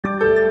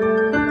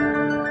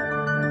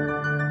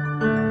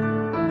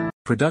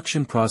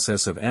Production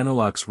process of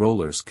Anilox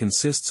rollers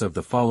consists of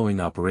the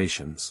following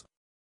operations.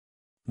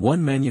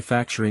 1.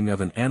 Manufacturing of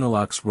an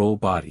Anilox roll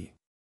body.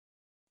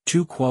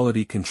 2.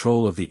 Quality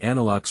control of the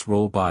Anilox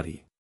roll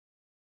body.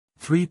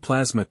 3.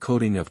 Plasma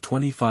coating of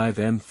 25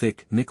 mm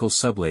thick nickel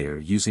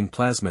sublayer using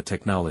plasma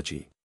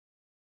technology.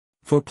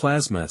 For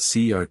plasma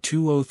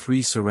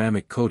CR203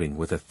 ceramic coating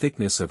with a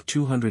thickness of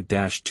 200-250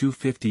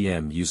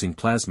 mm using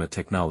plasma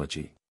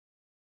technology.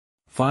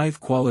 5.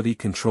 Quality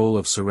control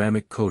of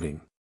ceramic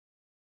coating.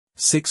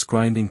 6.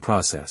 Grinding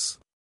process.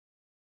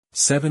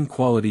 7.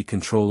 Quality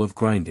control of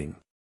grinding.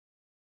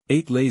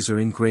 8. Laser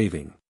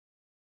engraving.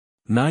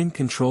 9.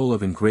 Control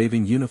of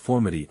engraving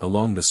uniformity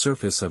along the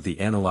surface of the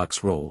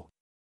Anilox roll.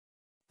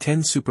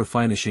 10.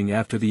 Superfinishing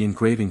after the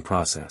engraving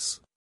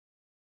process.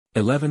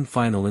 11.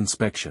 Final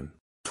inspection.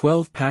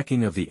 12.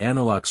 Packing of the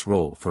Anilox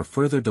roll for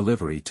further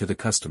delivery to the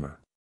customer.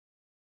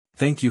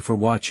 Thank you for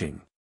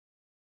watching.